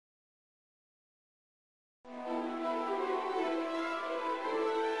Hello,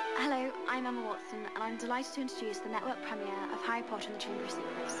 I'm Emma Watson, and I'm delighted to introduce the network premiere of Harry Potter and the Chamber of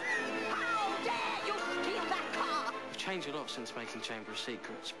Secrets. How dare you steal that car! We've changed a lot since making Chamber of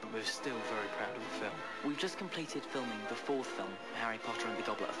Secrets, but we're still very proud of the film. We've just completed filming the fourth film, Harry Potter and the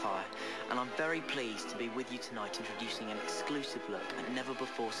Goblet of Fire, and I'm very pleased to be with you tonight introducing an exclusive look at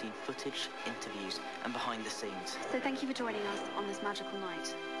never-before-seen footage, interviews, and behind the scenes. So thank you for joining us on this magical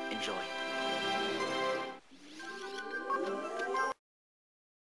night. Enjoy.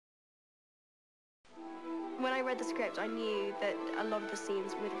 When I read the script, I knew that a lot of the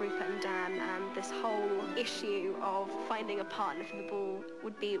scenes with Rupert and Dan and this whole issue of finding a partner for the ball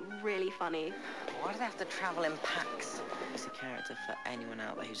would be really funny. Why do they have to travel in packs? It's a character for anyone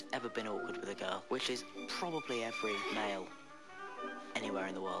out there who's ever been awkward with a girl, which is probably every male anywhere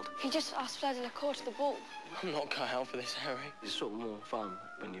in the world. He just asked Fleur Delacour to the ball. I'm not cut out for this, Harry. It's sort of more fun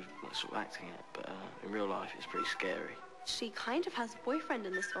when you're sort of acting it, but in real life it's pretty scary. She kind of has a boyfriend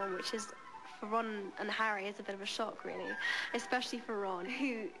in this film, which is, for Ron and Harry, is a bit of a shock, really. Especially for Ron,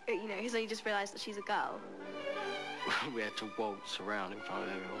 who, who's only just realised that she's a girl. We had to waltz around in front of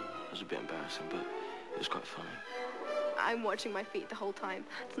everyone. It was a bit embarrassing, but it was quite funny. I'm watching my feet the whole time.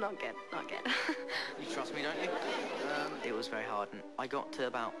 It's not good, not good. You trust me, don't you? It was very hard, and I got to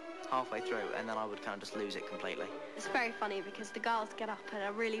about halfway through, and then I would kind of just lose it completely. It's very funny because the girls get up and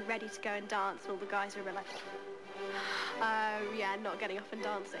are really ready to go and dance, and all the guys are a bit like, yeah, not getting up and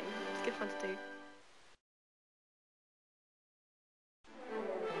dancing. It's good fun to do.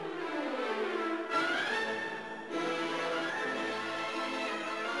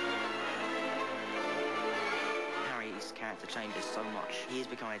 Harry's character changes so much. He is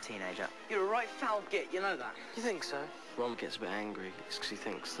becoming a teenager. You're a right foul git, you know that? You think so? Ron gets a bit angry. It's because he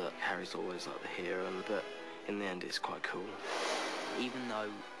thinks that Harry's always like the hero, but in the end it's quite cool. Even though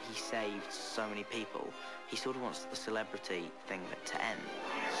he saved so many people, he sort of wants the celebrity thing to end.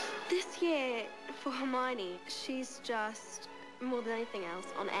 This year, for Hermione, she's just, more than anything else,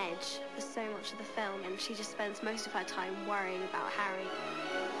 on edge for so much of the film, and she just spends most of her time worrying about Harry.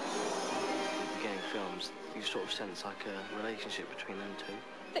 At the beginning of films, you sort of sense like a relationship between them two.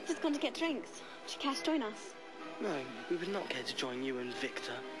 Victor's gone to get drinks. Do you care to join us? No, we would not care to join you and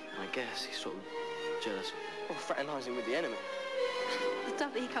Victor. I guess he's sort of jealous. Or fraternising with the enemy. The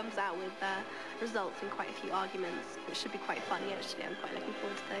stuff that he comes out with results in quite a few arguments, which should be quite funny, actually. I'm quite looking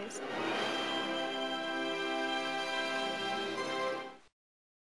forward to those.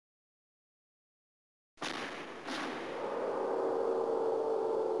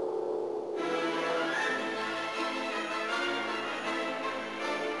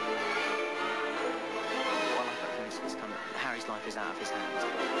 What I like about him is kind of Harry's life is out of his hands.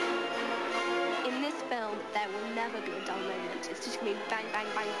 In this film, there will never be a dull moment. It's just going to be bang, bang,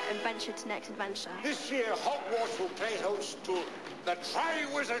 bang, adventure to next adventure. This year, Hogwarts will play host to the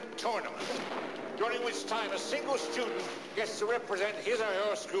Triwizard Tournament, during which time a single student gets to represent his or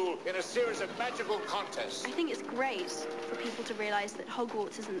her school in a series of magical contests. I think it's great for people to realise that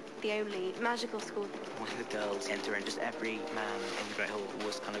Hogwarts isn't the only magical school. When the girls enter and just every man in the Great Hall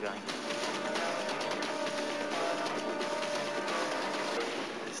was kind of going,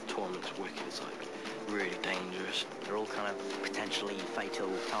 This tournament's wicked. It's like really dangerous. they're all kind of potentially fatal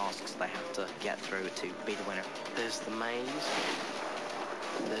tasks they have to get through to be the winner. There's the maze,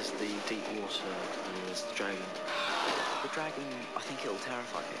 there's the deep water, and there's the dragon. The dragon, I think it'll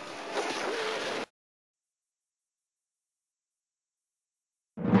terrify you.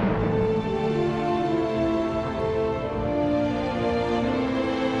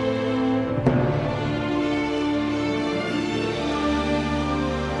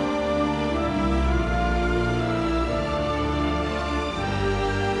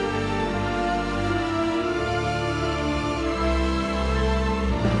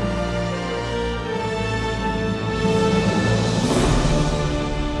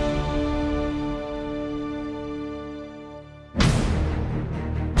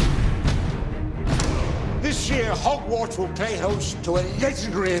 This year, Hogwarts will play host to a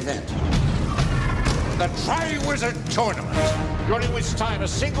legendary event, the Triwizard Tournament, during which time a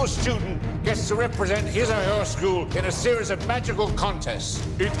single student gets to represent his or her school in a series of magical contests.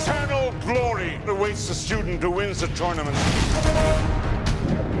 Eternal glory awaits the student who wins the tournament.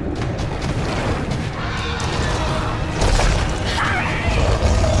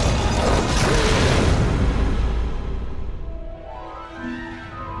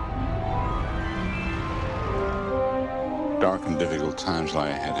 Dark and difficult times lie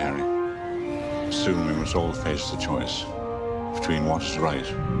ahead, Harry. Soon we must all face the choice between what is right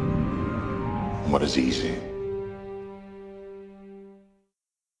and what is easy.